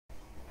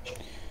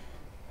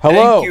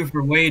Hello. Thank you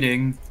for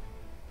waiting.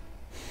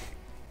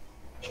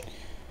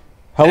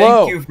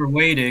 Hello. Thank you for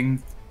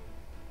waiting.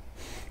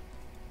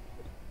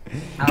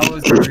 How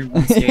was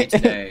everyone's day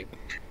today?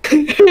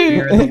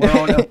 We're in the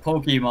world of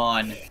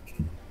Pokemon.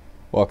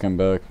 Welcome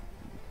back.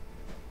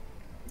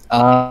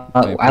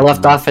 I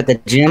left off at the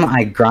gym,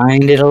 I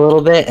grinded a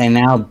little bit, and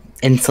now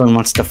Insulin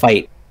wants to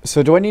fight.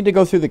 So do I need to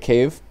go through the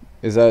cave?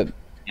 Is that...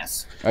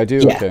 Yes. I do?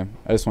 Yeah. Okay.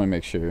 I just want to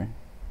make sure.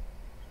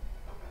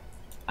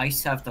 I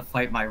used to have to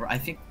fight my... I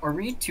think... Are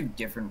we in two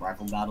different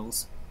rival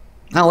battles?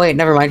 Oh wait,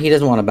 never mind, he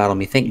doesn't want to battle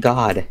me, thank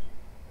God.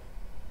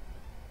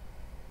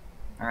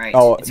 Alright,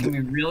 Oh, it's gonna be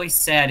really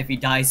sad if he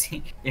dies...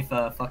 if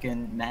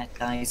fucking Matt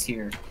dies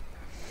here.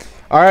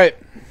 Alright.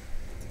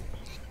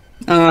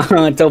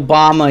 It's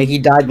Obama, he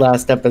died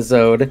last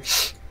episode.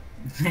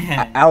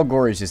 Al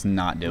Gore is just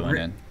not doing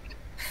it.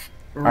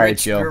 Alright,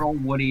 Rich Joe. girl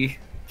Woody.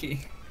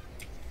 Okay.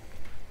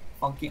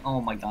 Fucking... Oh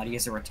my god, he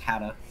has a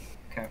Rattata.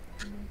 Okay.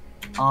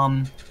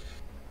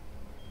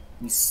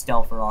 He's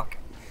Stealth Rock.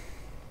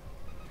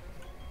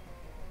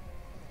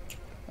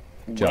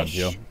 Good job, Wish.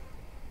 Joe.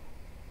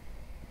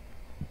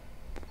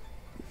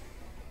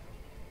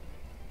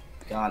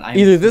 God,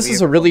 Either this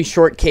is a really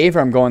short cave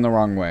or I'm going the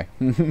wrong way.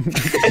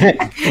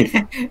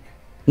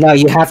 No,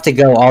 you have to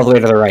go all the way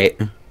to the right.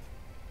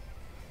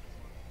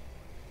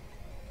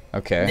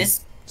 Okay.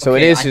 So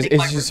okay,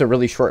 it's just a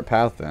really short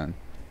path then.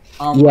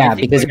 Yeah,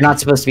 because you're not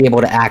supposed to be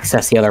able to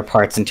access the other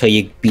parts until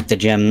you beat the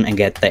gym and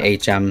get the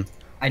HM.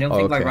 I don't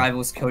think my okay.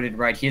 rival's coded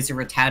right. He has a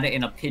Rattata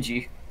and a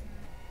Pidgey.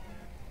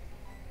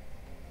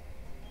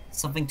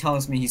 Something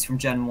tells me he's from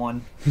Gen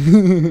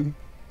 1.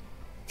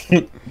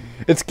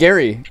 It's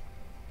Gary.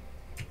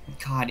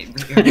 God,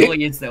 it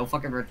really is though.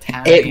 Fucking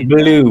Rattata. It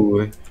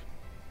blew.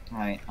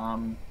 Alright,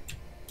 I'm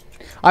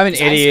an is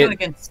Ice idiot. good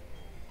against,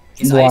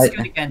 is What? Ice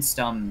good against,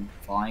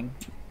 flying?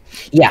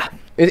 Yeah.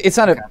 It's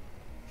not Okay.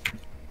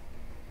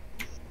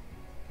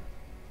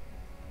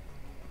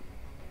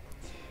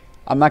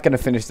 I'm not going to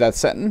finish that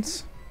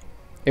sentence.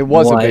 It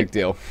was What? a big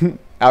deal.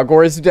 Al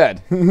Gore is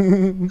dead.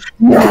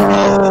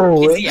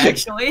 No! Is he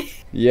actually?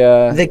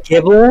 Yeah. The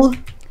kibble?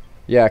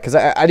 Yeah, because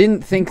I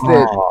didn't think that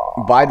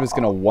Aw. Bide was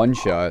going to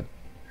one-shot.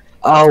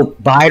 Oh,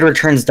 Bide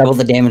returns double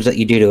the damage that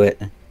you do to it.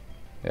 Yeah,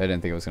 I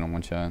didn't think it was going to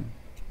one-shot.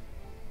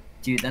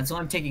 Dude, that's why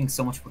I'm taking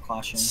so much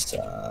precaution.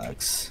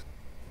 Sucks.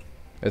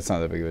 It's not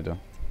that big of a deal.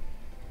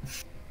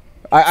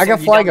 I got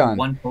So you Flygon.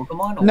 one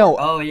Pokemon? Or... No.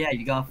 Oh yeah,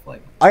 you got Flygon.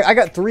 I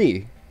got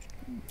 3.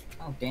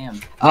 Oh damn.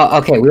 Oh,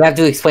 okay, we have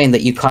to explain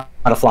that you caught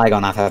a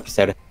Flygon off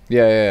episode.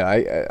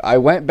 Yeah. I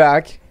went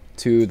back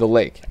to the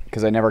lake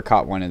because I never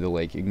caught one in the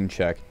lake. You can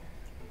check.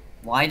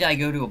 Why did I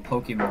go to a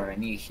Pokemon? I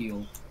need a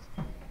heal.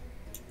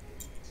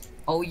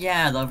 Oh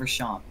yeah, the other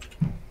shop.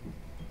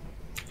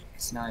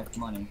 Cause now I have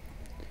money.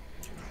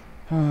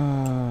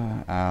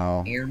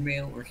 Ow.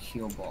 Airmail or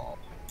heal ball?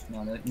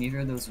 No, neither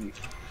of those are.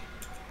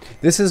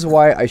 This is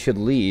why I should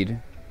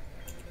lead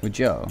with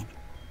Joe.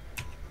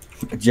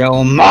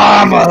 Joe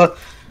Mama!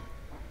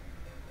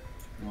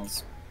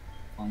 That's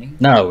funny.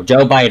 No,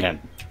 Joe Biden.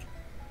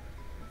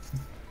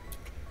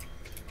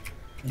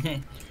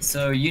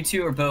 So you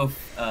two are both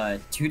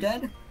 2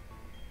 dead,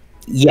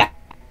 Yeah.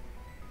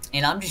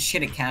 and I'm just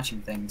shit at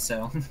catching things.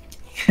 So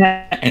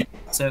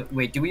so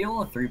wait, do we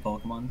all have 3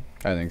 Pokemon?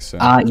 I think so.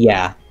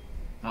 Yeah.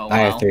 Oh wow. I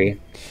have 3.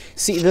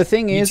 See, the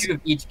thing You is, two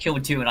have each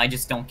killed 2, and I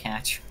just don't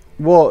catch.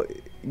 well,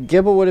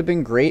 Gibble would have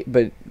been great,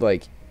 but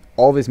like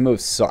all of his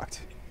moves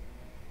sucked,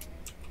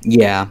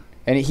 Yeah.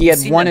 and he You had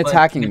see one that, but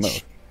attacking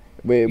Mich-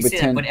 move You with see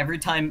that, 10. but every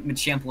time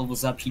Machamp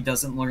levels up, he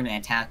doesn't learn an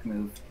attack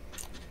move.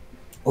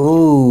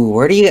 Ooh,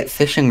 where do you get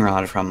fishing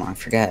rod from? I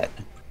forget.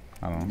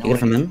 I don't know. No You get it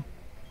from idea. him?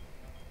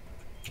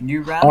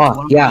 New route, Oh,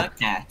 one yeah.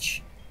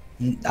 catch.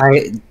 You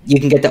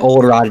can get the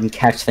old rod and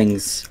catch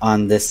things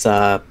on this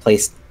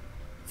place.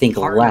 Think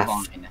left.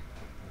 Carbine.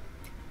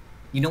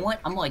 You know what?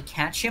 I'm gonna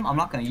catch him. I'm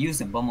not gonna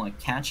use him, but I'm gonna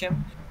catch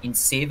him and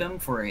save him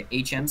for a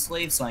HM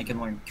slave so I can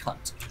learn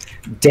cut.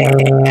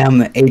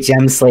 Damn,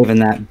 HM slaving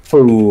that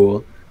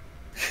fool.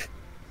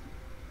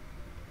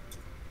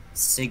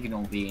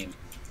 Signal beam.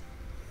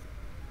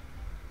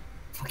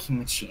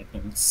 Fucking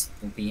champion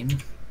signal beam.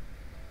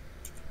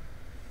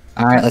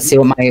 Alright, let's see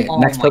what my Oh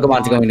next my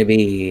Pokemon's God. going to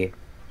be.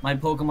 My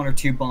Pokemon are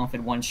 2 bump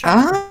and 1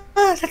 shot.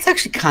 That's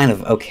actually kind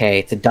of okay.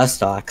 It's a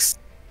Dustox.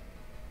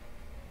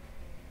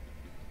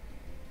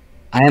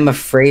 I am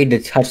afraid to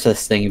touch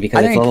this thing because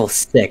I it's think- level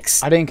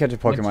 6. I didn't catch a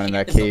Pokemon in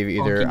that Machamp is a cave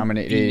either. fucking I'm an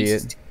beast.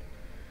 idiot.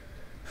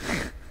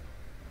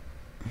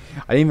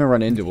 I didn't even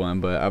run into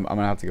one, but I'm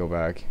gonna have to go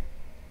back.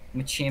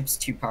 Machamp's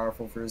too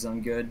powerful for his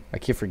own good. I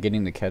keep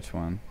forgetting to catch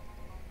one.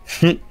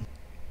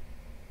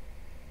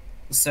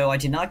 So I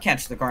did not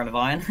catch the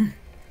Gardevoir.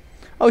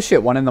 Oh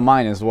shit, one in the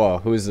mine as well.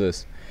 Who is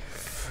this?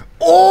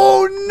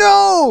 Oh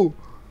no!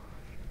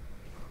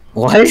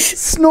 What?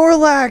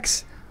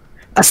 Snorlax!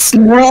 A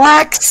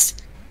Snorlax?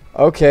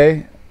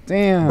 Okay,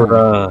 damn.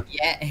 Bruh.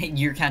 Yeah,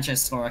 you're catching a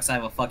Snorlax. I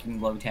have a fucking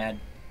Lotad.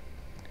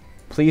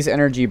 Please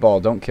energy ball,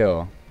 don't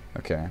kill.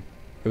 Okay.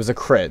 It was a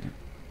crit.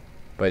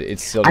 But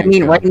it's still I didn't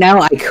mean, kill. right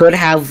now I could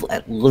have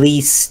at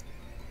least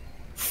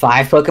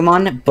 5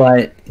 Pokemon,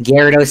 but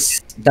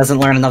Gyarados doesn't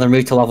learn another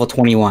move till level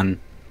 21.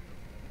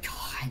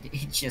 God,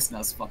 it just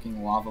knows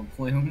fucking Lava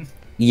Plume.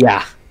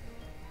 Yeah.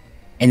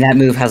 And that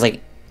move has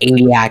like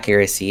 80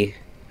 accuracy.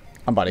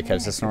 I'm about to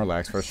catch the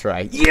Snorlax first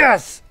try.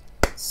 Yes!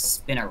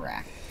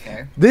 Spinnerack,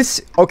 okay?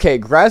 Okay,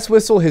 Grass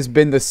Whistle has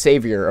been the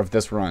savior of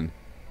this run.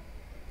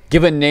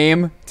 Give a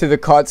name to the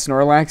caught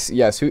Snorlax.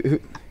 Yes, who?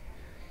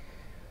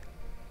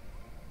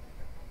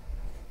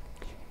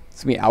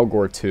 It's gonna be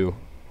Algor 2.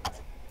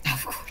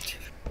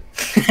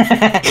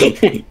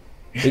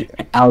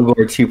 Algor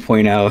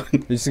 2.0.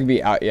 It's just gonna be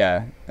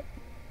yeah.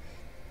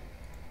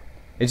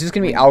 It's just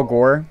gonna be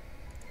Algor.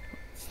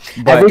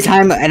 Every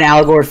time an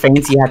Algor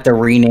faints, you have to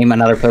rename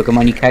another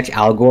Pokemon you catch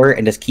Algor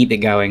and just keep it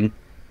going.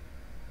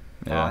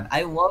 Yeah.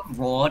 I love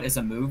Rollout as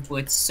a move, but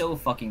it's so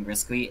fucking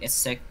risky,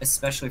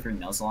 especially for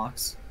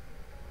Nuzlocke.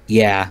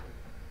 Yeah.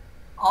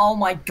 Oh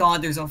my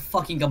god, there's a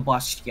fucking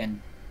Combustion.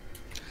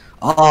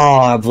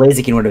 Oh,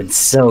 Blaziken would have been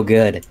so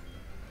good.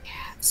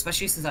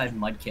 Especially since I have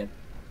Mudkip.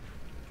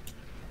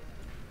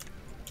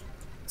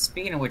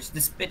 Speaking of which,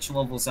 this bitch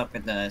levels up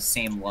at the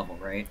same level,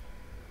 right?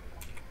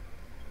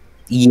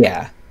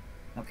 Yeah.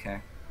 Okay.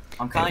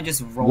 I'm kind of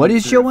just rolling. What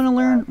does through you want to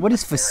learn? What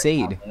is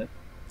Facade?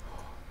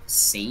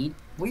 Facade?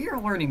 We are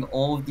learning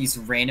all of these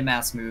random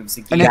ass moves.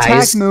 An Guys.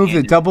 attack move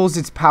that doubles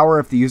its power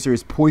if the user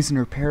is poisoned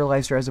or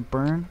paralyzed or has a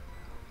burn.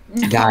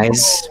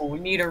 Guys. Oh,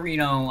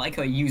 Nidorino, I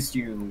could have used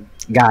you.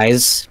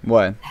 Guys.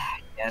 What?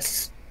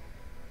 Yes.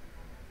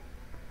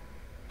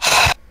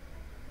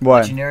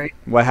 What? Legendary.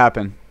 What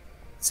happened?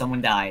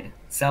 Someone died.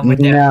 Someone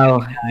No.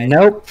 died.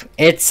 Nope.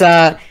 It's,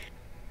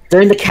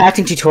 during the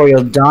catching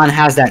tutorial, Dawn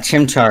has that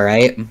Chimchar,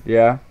 right?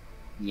 Yeah.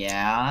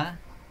 Yeah.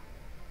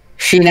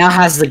 She now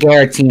has the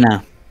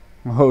Garatina.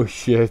 Oh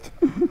shit.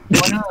 Oh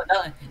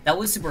no, that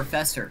was the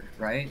professor,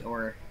 right?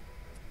 Or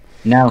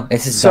No,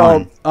 this is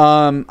So,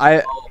 Dawn.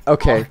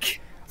 okay. fuck.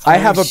 I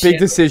have a Holy big shit.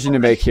 decision to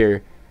make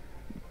here.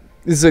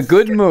 This is a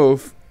good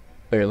move.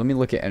 Here, let me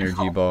look at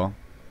Energy Ball.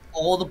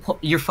 All the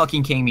you're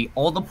fucking kidding me.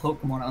 All the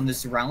Pokemon on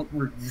this route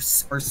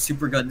are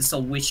super good. This is a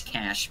Wish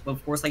Cache, but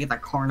of course I get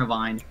that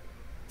Carnivine.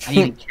 I didn't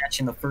even catch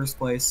in the first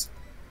place.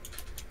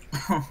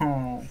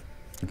 Oh,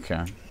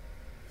 Okay.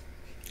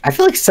 I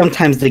feel like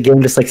sometimes the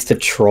game just likes to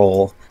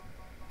troll.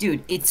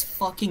 dude, it's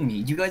fucking me.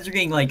 You guys are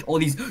getting like all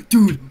these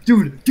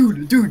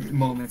dude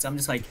moments. I'm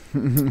just like,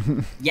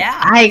 yeah,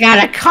 I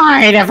got a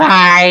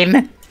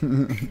Carnivine!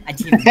 I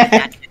didn't even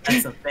catch it.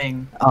 That's the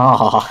thing.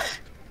 Oh.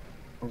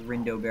 A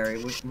Rindo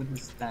Berry. What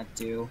does that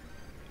do?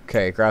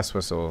 Okay, Grass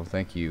Whistle,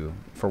 thank you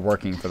for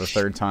working for the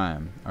 3rd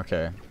time.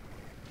 Okay.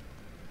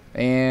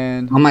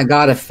 And Oh my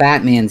god, a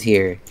fat man's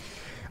here.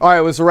 alright,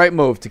 it was the right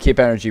move to keep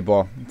Energy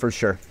Ball, for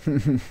sure.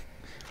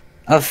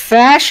 A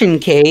fashion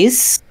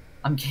case?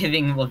 I'm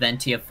giving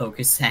Laventia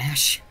Focus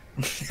Sash.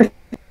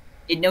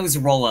 It knows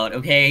Rollout,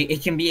 okay?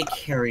 It can be a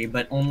carry,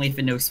 but only if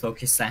it knows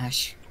Focus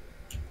Sash.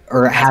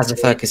 Or it has a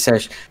focus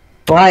search.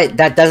 But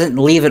that doesn't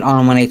leave it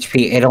on 1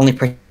 HP. It only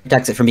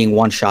protects it from being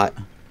one-shot.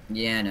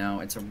 Yeah, no,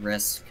 it's a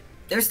risk.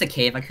 There's the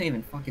cave. I couldn't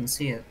even fucking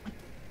see it.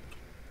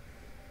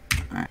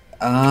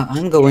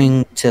 I'm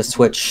going to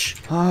switch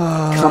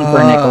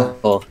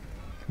Pumpernickel.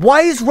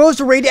 Why is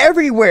Roserade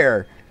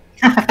everywhere?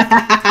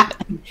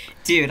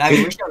 Dude, I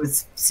wish I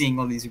was seeing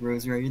all these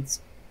rose raids.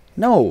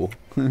 No.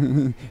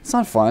 It's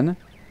not fun.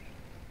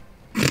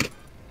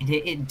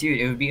 Dude,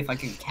 it would be if I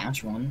could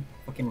catch one.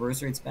 Fucking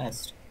rose raid's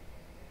best.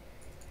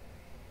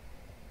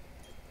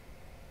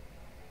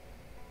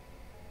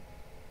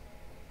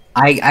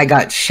 I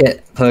got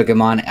shit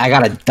Pokemon. I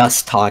got a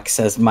Dustox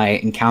as my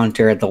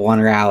encounter at the one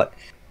route.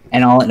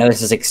 And all it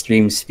knows is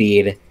extreme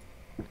speed.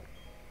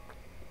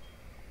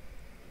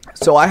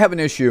 So I have an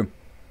issue.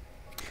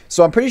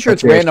 So I'm pretty sure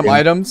What's it's your random issue?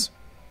 items.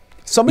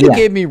 Somebody Yeah.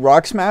 gave me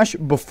Rock Smash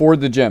before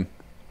the gym.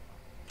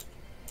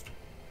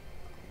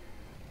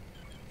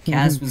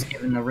 Kaz was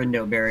given the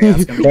Rindo Berry. I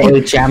was gonna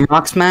The be HM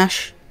Rock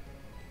Smash?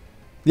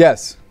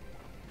 Yes.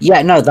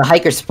 Yeah, no, the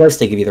hiker's supposed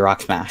to give you the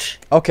Rock Smash.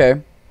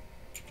 Okay.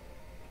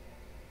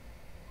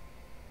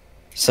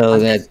 So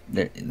that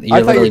you're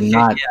thought literally you-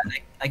 not. Yeah,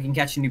 I can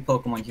catch a new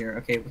Pokemon here.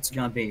 Okay, what's it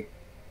gonna be?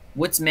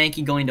 What's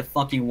Mankey going to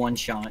fucking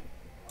one-shot?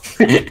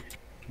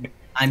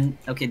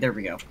 Okay, there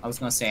we go. I was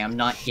gonna say, I'm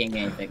not getting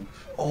anything.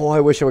 Oh, I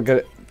wish I would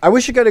get. I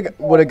wish I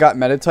would have got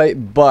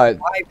Meditite, but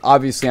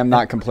obviously I'm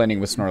not complaining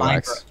with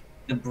Snorlax.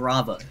 The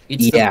Brava.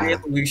 It's Yeah. the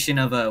re-evolution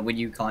of what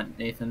you call it,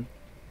 Nathan.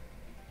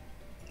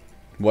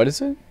 What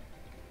is it?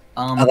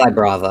 I like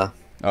Brava.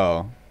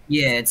 Oh.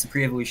 Yeah, it's a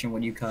pre-evolution.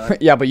 What you call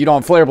it? Yeah, but you don't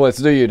have Flare Blitz,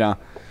 do you now?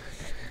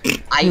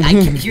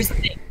 Here's the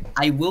thing.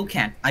 I will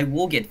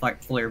get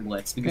Flare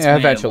Blitz because Yeah, when I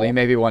eventually, evolve-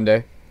 maybe one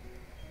day.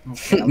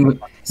 Okay, I'm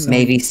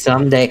Maybe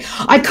someday.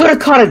 I could have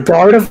caught a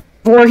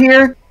Gardevoir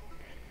here.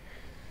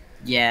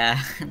 Yeah,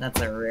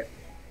 that's a rip.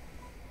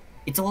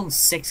 It's a level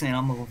 6 and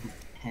I'm a level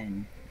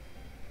 10.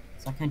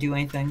 Is that gonna do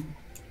anything?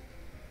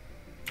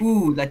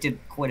 Ooh, that did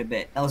quite a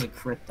bit. That was a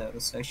crit though,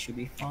 so I should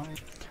be fine.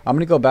 I'm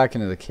gonna go back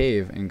into the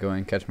cave and go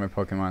and catch my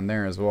Pokemon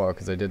there as well,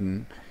 because I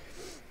didn't.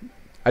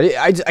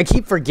 I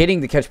keep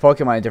forgetting to catch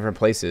Pokemon at different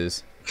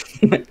places.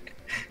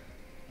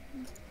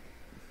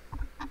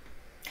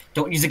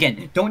 Don't use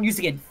again. Don't use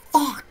again.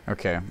 Fuck!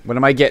 Okay, what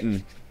am I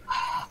getting?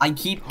 I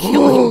keep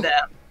killing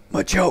them.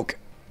 Machoke.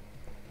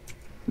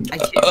 I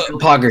keep killing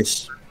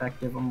Poggers.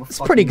 them. It's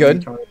pretty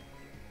good.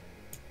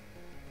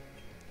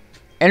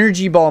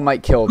 Energy ball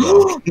might kill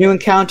though. New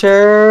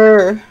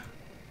encounter.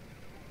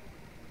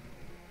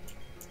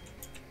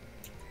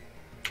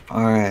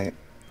 Alright.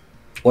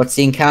 What's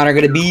the encounter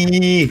gonna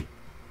be?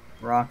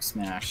 Rock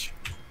smash.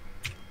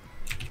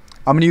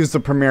 I'm gonna use the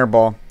premier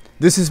ball.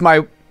 This is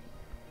my...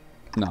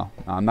 No,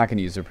 I'm not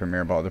gonna use the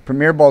premier ball. The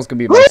premier ball is gonna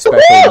be my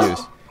special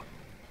use.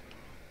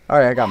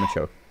 Alright, I got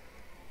Machoke.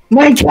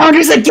 My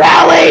encounter's a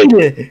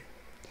gallon!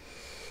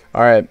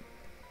 Alright,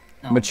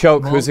 No,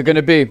 Machoke, well, who's it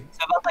gonna be?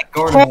 How about that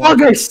Gardevoir?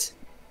 Poggers!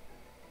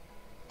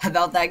 How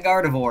about that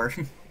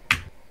Gardevoir?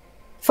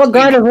 Fuck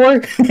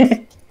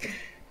Gardevoir!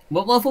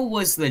 What level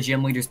was the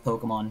gym leader's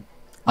Pokemon?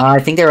 I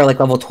think they were like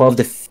level 12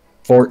 to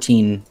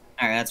 14.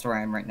 Alright, that's where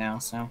I am right now,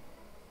 so.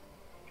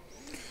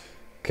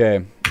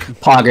 Okay.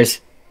 Poggers.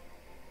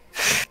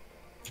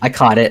 I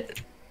caught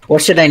it.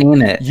 What should I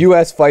name it?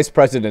 U.S. Vice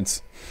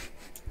Presidents.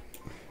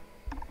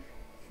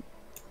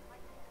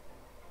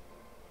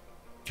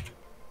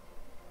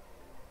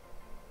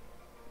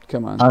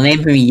 Come on. I'll name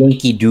him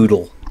Yankee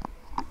Doodle.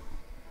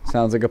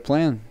 Sounds like a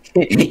plan.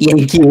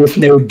 Yankee with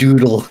no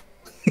doodle.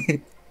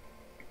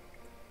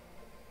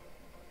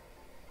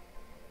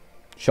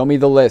 Show me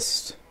the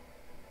list.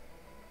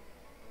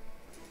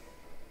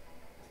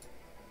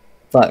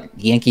 Fuck,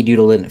 Yankee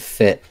Doodle didn't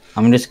fit.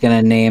 I'm just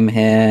gonna name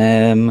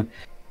him...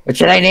 What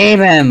should I name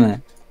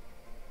him?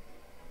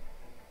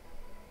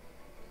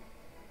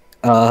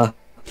 Oh!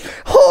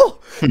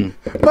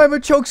 My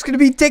Machoke's gonna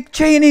be Dick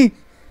Cheney!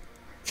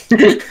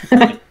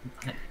 I'm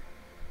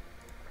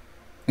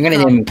gonna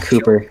name him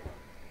Cooper.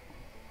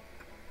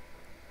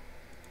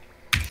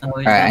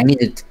 Alright, I need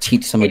to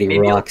teach somebody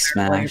Rock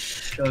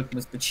Smash.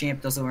 Because the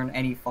champ doesn't learn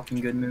any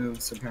fucking good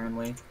moves,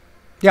 apparently.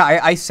 Yeah,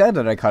 I said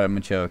that I caught a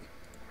Machoke.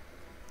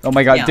 Oh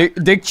my god, Yeah.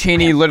 Dick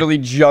Cheney literally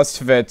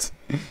just fit.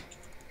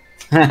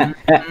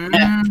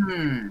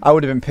 Mm. I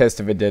would have been pissed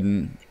if it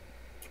didn't.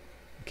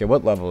 Okay,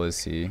 what level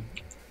is he?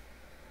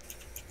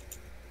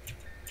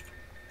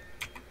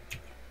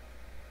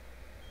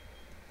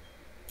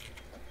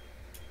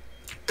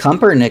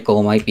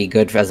 Pumpernickel might be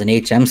good as an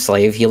HM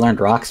slave. He learned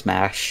Rock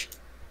Smash.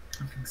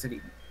 So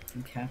he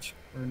can catch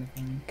or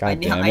anything? God I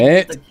damn need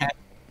it. to catch...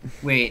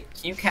 Wait,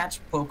 can you catch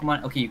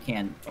Pokemon? Okay, you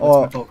can.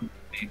 Oh. What's my Pokemon?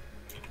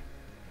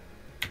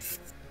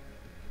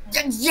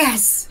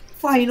 Yes!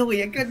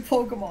 Finally, a good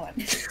Pokemon!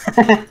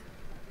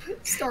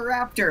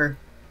 Staraptor!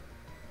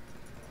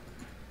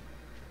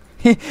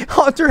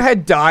 Hunter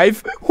had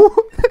dive?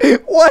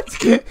 What?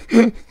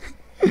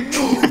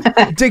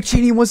 Dick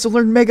Cheney wants to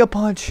learn Mega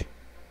Punch.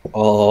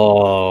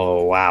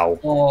 Oh, wow.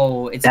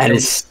 Oh, it's That good.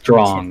 is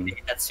strong.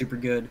 That's super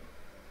good.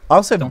 I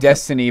also have Don't-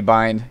 Destiny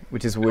Bind,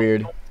 which is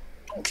weird.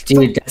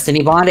 Dude,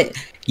 Destiny Bond,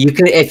 you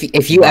could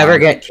if you ever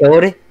get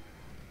killed,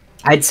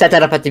 I'd set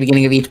that up at the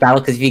beginning of each battle,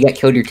 because if you get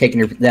killed, you're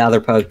taking the other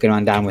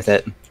Pokemon down with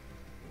it.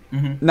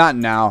 Mm-hmm. Not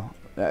now.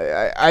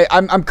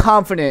 I'm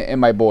confident in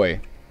my boy.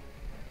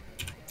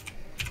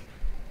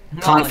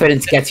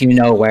 Confidence gets you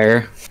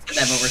nowhere.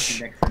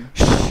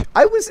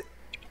 I was...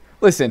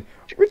 Listen,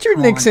 Richard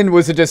Come on. Nixon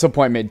was a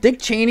disappointment. Dick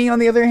Cheney, on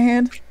the other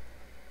hand?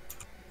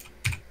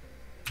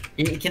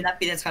 Can that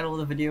be the title of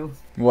the video?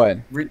 What?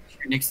 Richard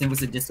Nixon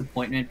was a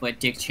disappointment, but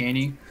Dick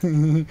Cheney.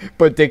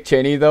 But Dick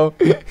Cheney, though?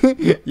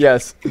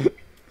 Yes.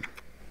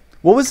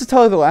 What was the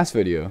title of the last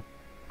video?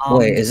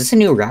 Wait, is this a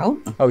new route?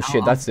 Oh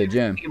shit, that's the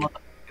gym.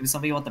 It was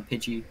something about the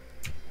Pidgey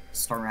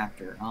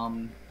Staraptor.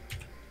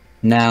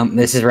 No,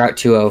 this is Route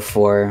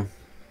 204.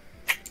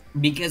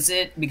 Because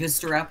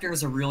Staraptor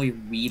has a really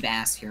weeb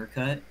ass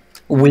haircut.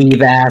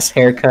 Weeb ass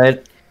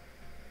haircut.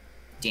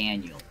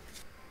 Daniel.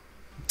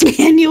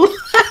 Daniel.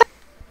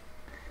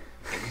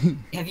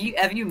 Have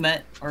you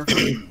met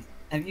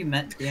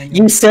Daniel?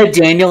 You said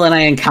Daniel, and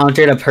I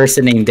encountered a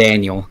person named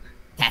Daniel.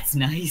 That's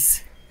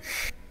nice.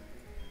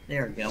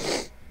 There we go.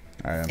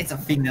 Alright. It's a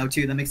female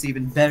too. That makes it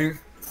even better.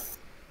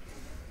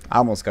 I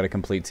almost got a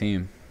complete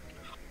team.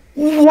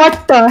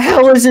 What the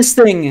hell is this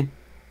thing?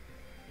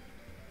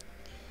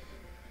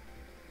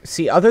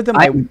 See, other than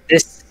my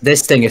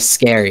This thing is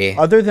scary.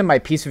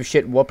 piece of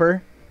shit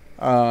whooper,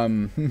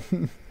 we're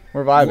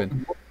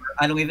vibing.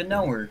 I don't even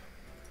know her.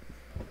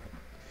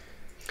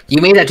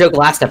 You made that joke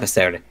last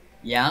episode.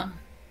 Yeah.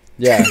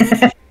 Yeah.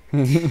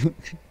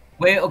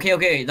 Wait.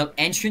 Okay. The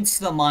entrance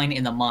to the mine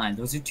and the mine.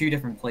 Those are two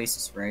different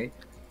places, right?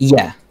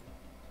 Yeah.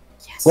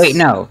 Yes. Wait,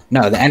 no.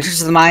 The entrance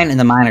to the mine and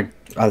the mine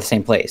are the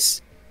same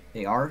place.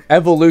 They are.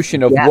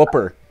 Evolution of Yeah.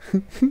 whooper.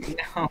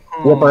 No.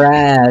 Whooper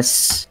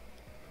ass.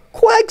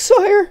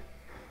 Quagsire!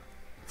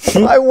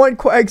 I want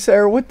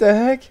Quagsire, what the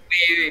heck?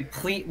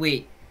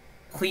 Wait.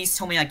 Please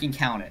tell me I can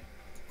count it.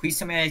 Please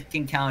tell me I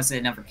can count as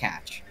a never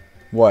catch.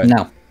 What?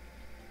 No.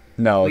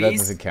 No, that Please?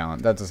 doesn't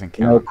count. That doesn't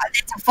Nope. count.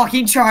 It's a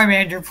fucking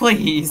Charmander,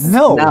 please.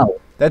 No! No.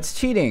 That's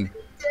cheating.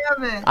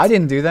 Damn it. I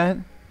didn't do that.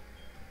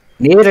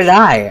 Neither did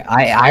I.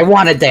 I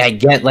wanted to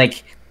get,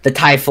 like, the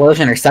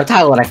Typhlosion or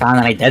subtitle that I found,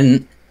 and I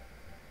didn't.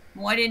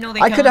 Well, I didn't know they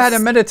I could have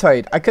had a count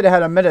Meditite. I could have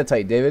had a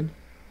Meditite, David.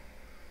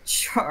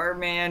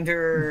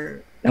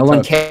 Charmander. No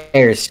one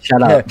cares.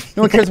 Shut Yeah, up.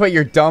 no one cares about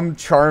your dumb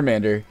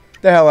Charmander.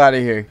 Get the hell out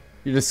of here.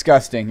 You're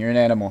disgusting. You're an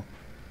animal.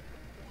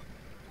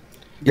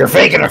 You're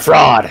faking a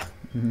fraud.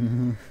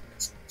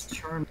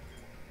 Charmander.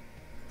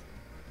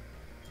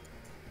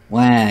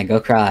 Wah, go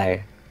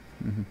cry.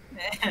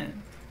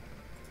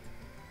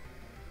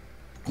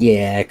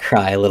 Yeah,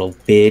 cry, little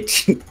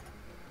bitch.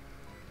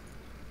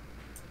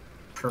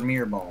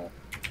 Premier Ball.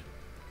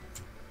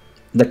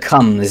 The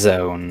cum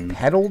zone.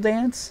 Pedal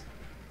dance?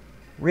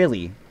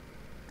 Really?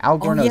 Oh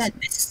Algorno's. yeah,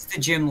 this is the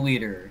gym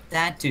leader.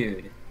 That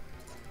dude.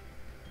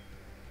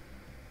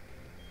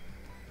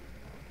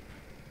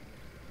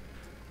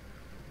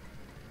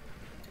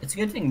 It's a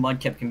good thing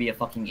Mudkip can be a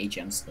fucking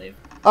HM slave.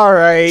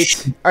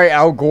 Alright. Alright,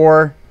 Al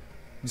Gore.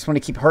 You just want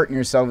to keep hurting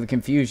yourself with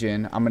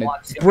confusion. I'm going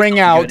Watch, to it's bring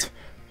gonna out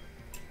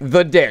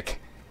the dick.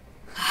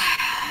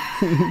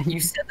 You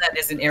said that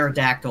as an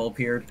Aerodactyl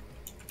appeared.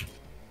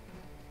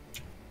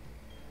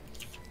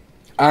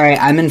 Alright,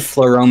 I'm in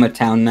Floroma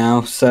Town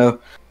now, so...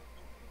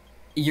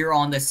 You're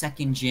on the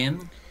second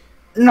gym?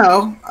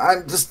 No,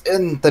 I'm just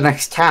in the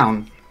next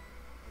town.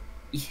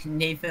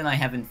 Nathan and I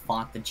haven't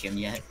fought the gym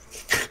yet.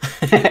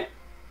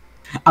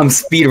 I'm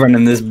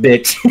speedrunning this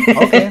bitch.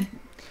 Okay.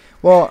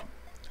 Well,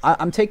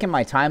 I'm taking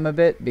my time a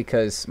bit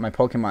because my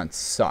Pokemon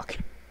suck.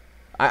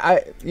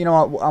 You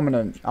know what? I'm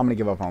gonna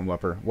give up on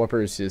Whooper.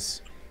 Whooper is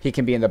just, he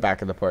can be in the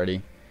back of the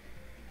party.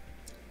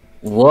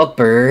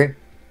 Whooper.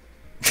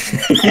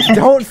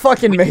 Don't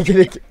fucking make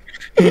it.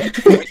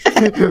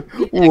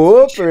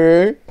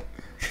 Whooper.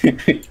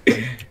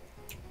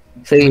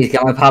 Please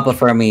get my papa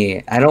for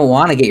me. I don't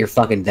want to get your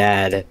fucking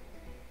dad.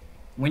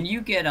 When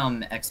you get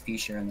XP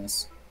share in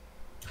this.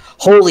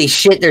 Holy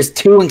shit! There's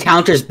 2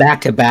 encounters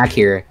back to back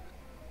here.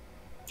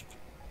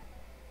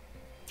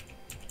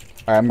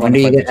 Alright, I'm When gonna do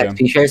you fight get the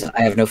gym. XP shares?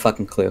 I have no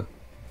fucking clue.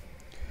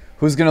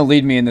 Who's gonna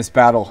lead me in this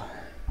battle?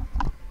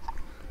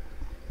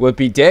 Will it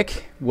be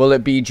Dick? Will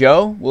it be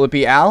Joe? Will it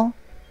be Al?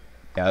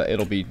 Yeah,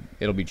 it'll be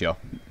Joe.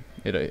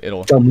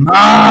 It'll. The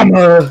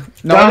mama.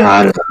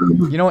 No,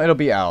 you know what? It'll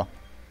be Al.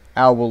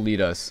 Al will lead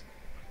us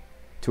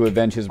to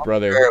avenge his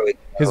brother.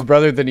 His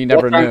brother that he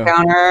never knew.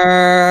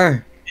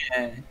 Encounter.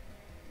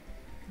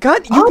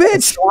 God, you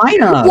bitch!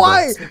 Swina.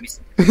 Why?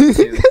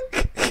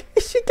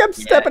 She kept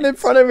stepping in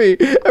front of me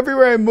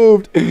everywhere I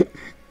moved.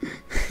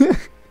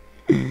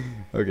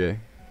 Okay.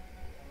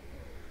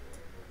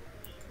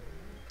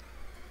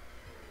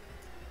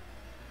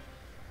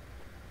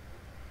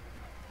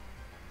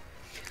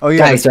 Oh yeah.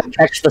 Guys, do I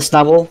catch the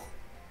snubble?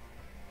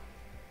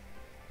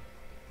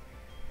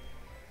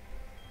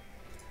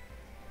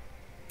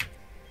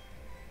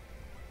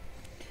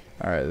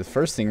 All right. The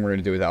first thing we're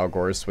gonna do with Al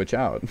Gore is switch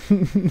out.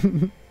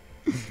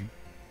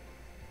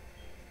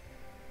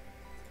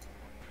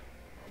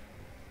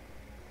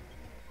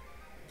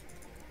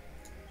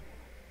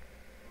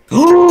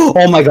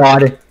 Oh my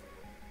god.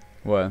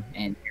 What?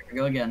 And here we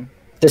go again.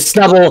 The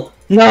snubble.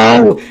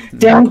 No!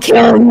 Don't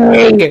kill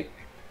me!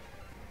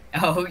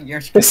 Oh, you're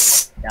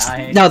The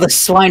die. no, the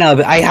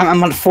Swinub.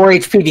 I'm on 4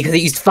 HP because it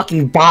used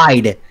fucking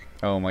Bide.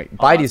 Oh my.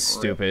 Bite is that's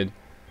stupid.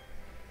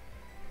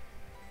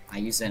 I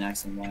use an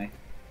X and Y.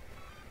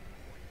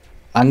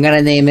 I'm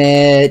gonna name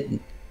it...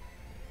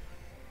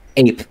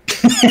 Ape.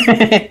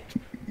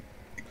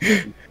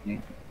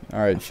 All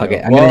right. Fuck Joe.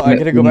 it, I'm Well, gonna I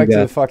gotta go back to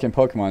Ooga. the fucking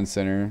Pokemon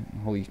Center.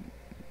 Holy.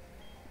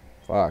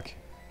 Fuck.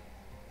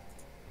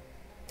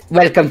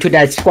 Welcome to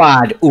the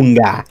squad,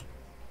 Unga.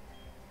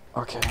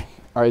 Okay.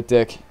 All right,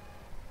 Dick.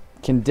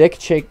 Can Dick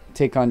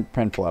take on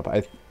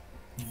Prinplup?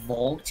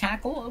 Volt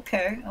tackle?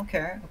 Okay.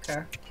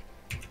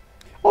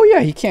 Oh yeah,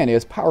 he can. He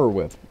has Power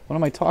Whip. What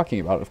am I talking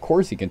about? Of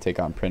course he can take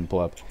on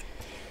Prinplup.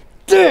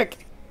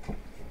 Dick!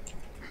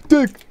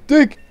 Dick!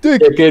 Dick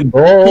and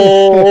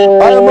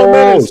I am a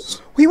menace!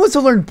 balls. He wants to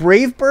learn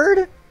Brave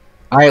Bird?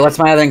 Alright, what's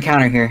my other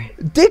encounter here?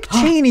 Dick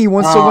Cheney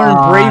wants to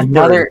learn Brave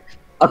Bird.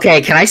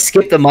 Okay, can I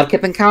skip the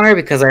Mudkip encounter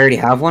because I already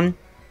have one?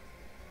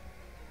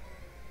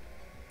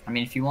 I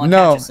mean, if you want No,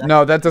 to catch a second,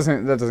 no, that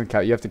doesn't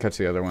count. You have to catch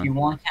the other if you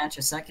one. want to catch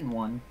a second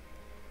one,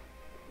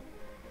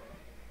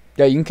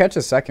 Yeah, you can catch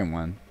a second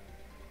one.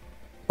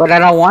 But I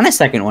don't want a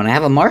second one. I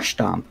have a Marsh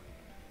Stomp.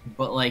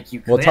 but like you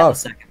could Well, have tough. a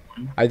second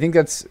one. I think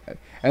that's...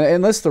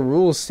 Unless the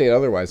rules state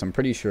otherwise, I'm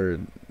pretty sure...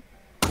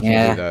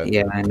 Yeah, that.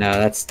 yeah, I know.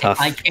 That's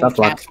tough. I can Tough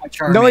luck. catch my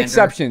Charmander. No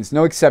exceptions.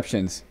 No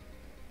exceptions.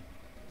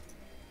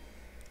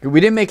 We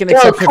didn't make an Yo,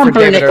 exception for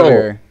David Pumpernickel.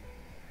 earlier.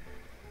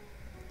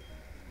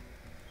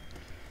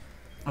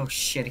 Oh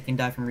shit! It can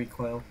die from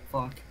recoil.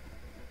 Fuck.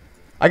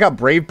 I got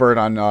Brave Bird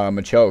on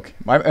Machoke.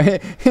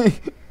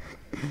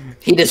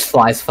 He just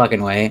flies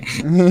fucking away.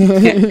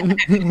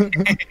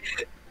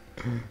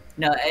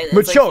 No, it's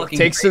Machoke like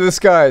takes to the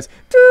skies.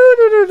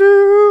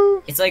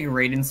 Doo-doo-doo-doo. It's like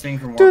Raiden's swing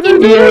from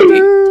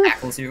Doo-doo-doo-doo.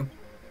 tackles you.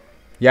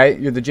 Yeah,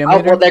 you're the gym Oh,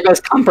 leader? well, there goes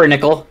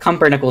Pumpernickel.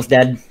 Pumpernickel's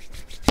dead.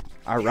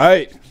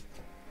 Alright.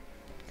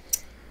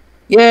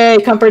 Yay,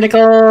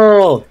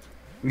 Pumpernickel!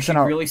 We should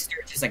Listen, really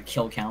start just like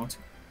kill count.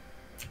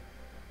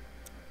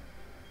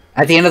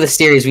 At the end of the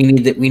series, we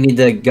need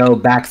to go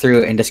back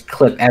through and just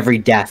clip every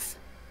death,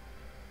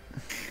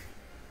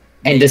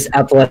 and just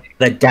upload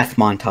the death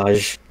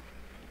montage.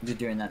 You're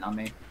doing that, not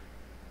me.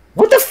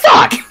 What the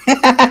fuck?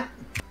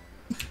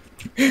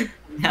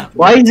 No.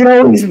 Why is it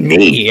always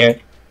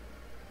me?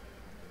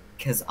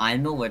 Because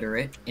I'm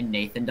illiterate and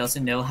Nathan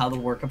doesn't know how to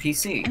work a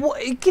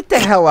PC. Get the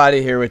hell out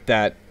of here with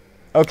that.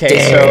 Okay,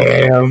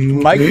 Damn. so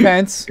Mike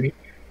Pence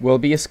will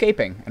be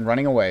escaping and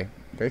running away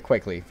very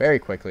quickly. Very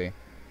quickly.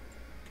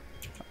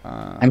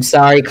 I'm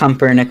sorry,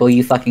 Pumpernickel,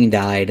 you fucking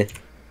died.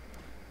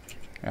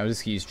 I'll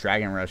just use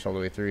Dragon Rush all the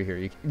way through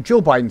here.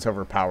 Joe Biden's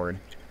overpowered.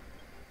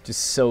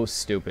 Just so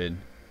stupid.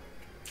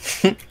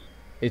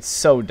 It's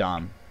so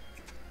dumb.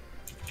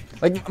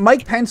 Like,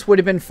 Mike Pence would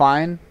have been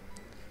fine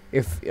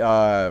if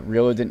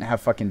Rilo didn't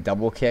have fucking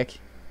double kick.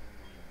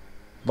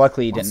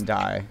 Luckily, he didn't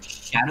die.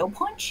 Shadow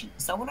Punch?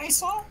 Is that what I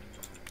saw?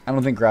 I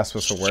don't think Grass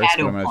Whistle works,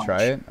 but I'm going to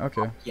try it.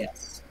 Okay.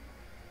 Yes.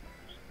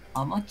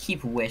 I'm gonna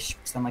keep Wish,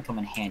 because that might come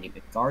in handy,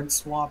 but Guard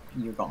Swap,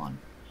 you're gone.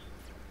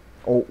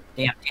 Oh.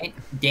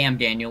 Damn,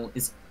 Daniel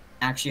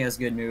actually has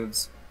good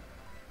moves.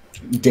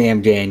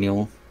 Damn,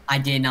 Daniel. I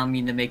did not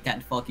mean to make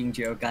that fucking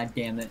joke, god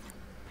damn it.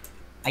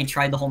 I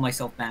tried to hold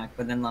myself back,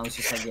 but then I was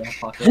just like, yeah,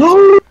 fuck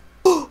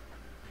it.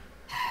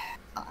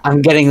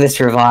 I'm getting this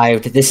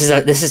revived. This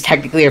is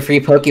technically a free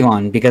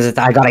Pokemon because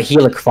I got a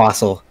Helix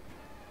fossil.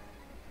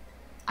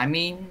 I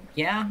mean,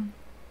 yeah.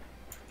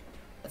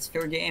 That's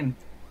fair game.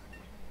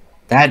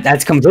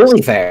 That's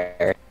completely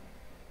fair.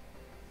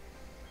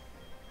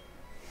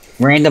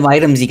 Random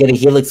items, you get a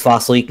Helix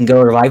fossil, you can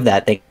go revive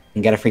that thing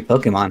and get a free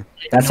Pokemon.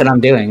 That's what I'm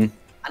doing.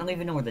 I don't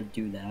even know where to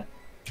do that.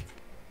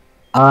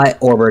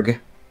 Orberg.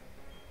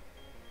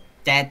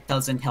 That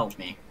doesn't help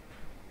me.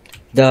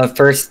 The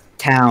first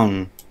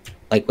town,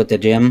 like with the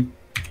gym.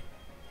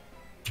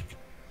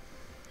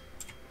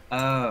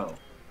 Oh.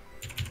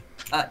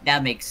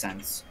 That makes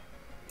sense.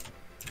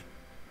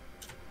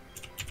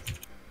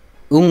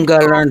 Unga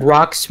learned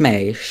Rock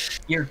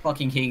Smash. You're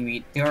fucking kidding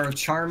me. There are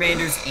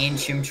Charmanders and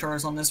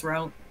Chimchars on this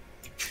route?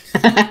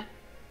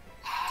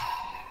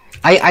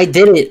 I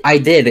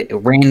did it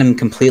random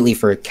completely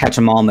for catch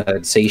 'em all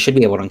mode, so you should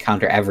be able to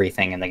encounter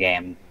everything in the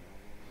game.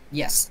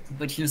 Yes,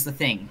 but here's the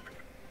thing.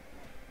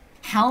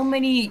 How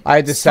many I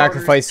had to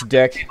sacrifice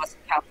Dick.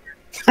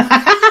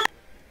 I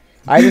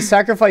had to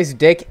sacrifice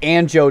Dick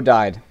and Joe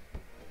died.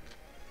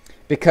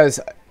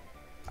 Because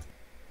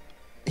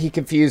he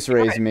confused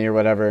raised me or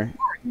whatever.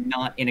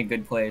 Not in a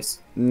good place.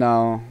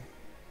 No.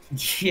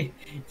 Yeah,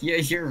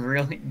 you're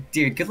really...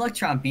 Dude, good luck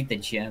trying to beat the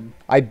gym.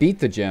 I beat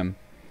the gym.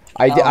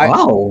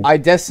 Wow. I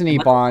Destiny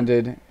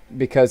bonded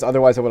because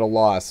otherwise I would have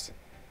lost.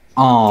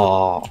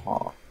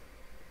 Oh,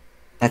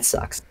 that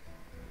sucks.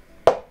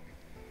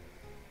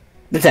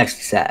 That's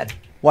actually sad.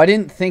 Well, I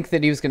didn't think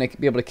that he was going to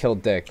be able to kill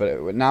Dick,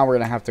 but now we're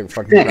going to have to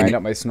fucking grind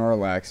up my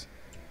Snorlax.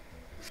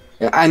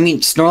 I mean,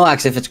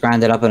 Snorlax, if it's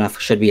grinded up enough,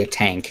 should be a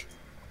tank.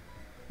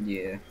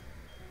 Yeah.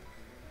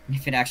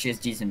 If it actually has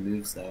decent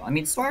moves, though. I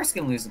mean, Snorlax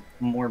can lose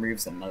more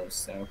moves than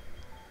most, so...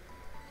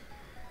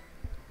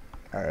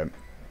 Alright.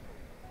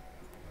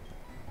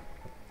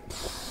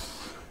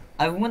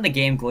 When the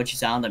game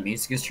glitches out and the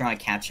music is trying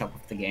to catch up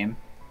with the game.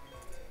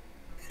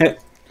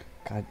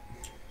 God.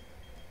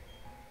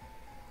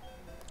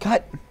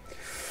 God.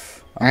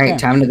 Alright,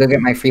 time to go get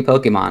my free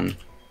Pokemon.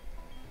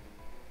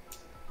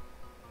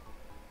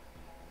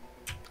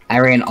 I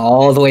ran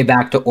all the way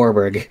back to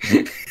Orberg.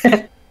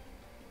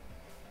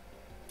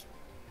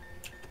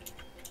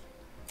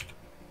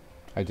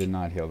 I did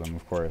not heal them,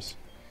 of course.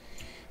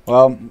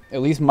 Well,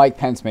 at least Mike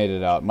Pence made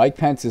it out. Mike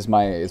Pence is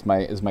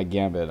my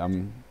gambit.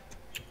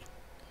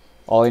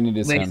 All I need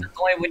is Wait, him. is that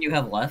the only one you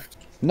have left?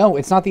 No,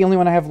 it's not the only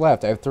one I have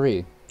left. I have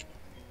 3.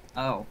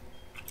 Oh.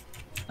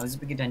 I was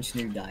paying attention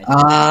who died.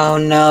 Oh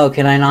no,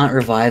 can I not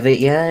revive it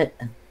yet?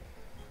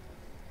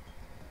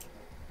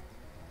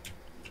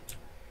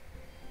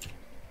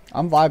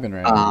 I'm vibing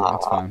right now.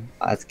 That's fine.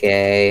 That's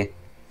gay.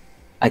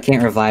 I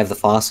can't revive the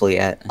fossil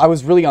yet. I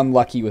was really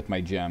unlucky with my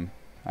gym.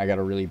 I got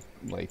a really,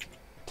 like,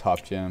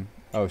 top gym.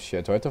 Oh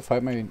shit, do I have to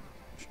fight my...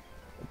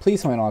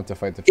 Please tell me I don't have to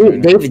fight the trainer.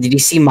 Dude, David, did you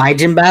see my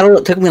gym battle?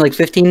 It took me like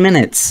 15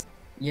 minutes.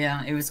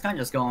 Yeah, it was kind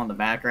of just going on in the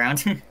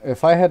background.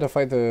 If I had to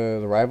fight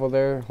the rival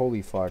there,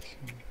 holy fuck.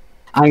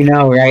 I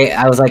know, right?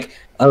 I was like,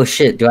 oh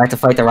shit, do I have to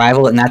fight the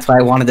rival? And that's why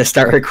I wanted to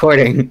start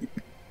recording.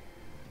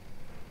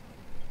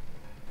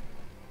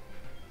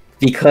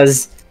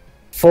 Because,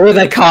 for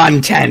the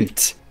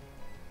content!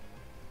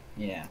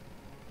 Yeah.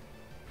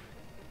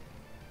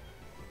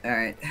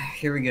 Alright,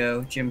 here we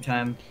go. Gym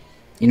time.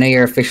 You know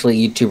you're officially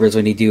YouTubers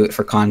when you do it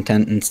for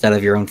content instead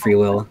of your own free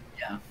will.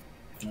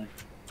 Yeah.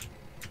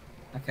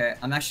 Okay,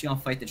 I'm actually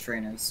gonna fight the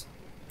trainers.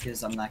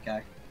 Because I'm that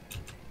guy.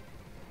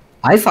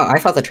 I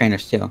fought the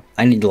trainers too.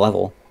 I need to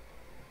level.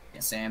 Yeah,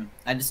 same.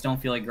 I just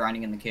don't feel like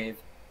grinding in the cave.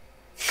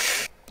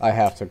 I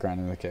have to grind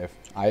in the cave.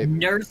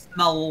 Nurse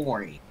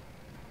Mallory.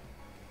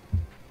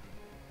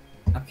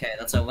 Okay,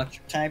 that's an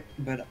electric type,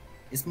 but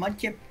is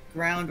Mudkip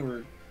ground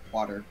or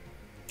water?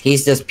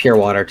 He's just pure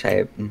water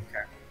type. Okay.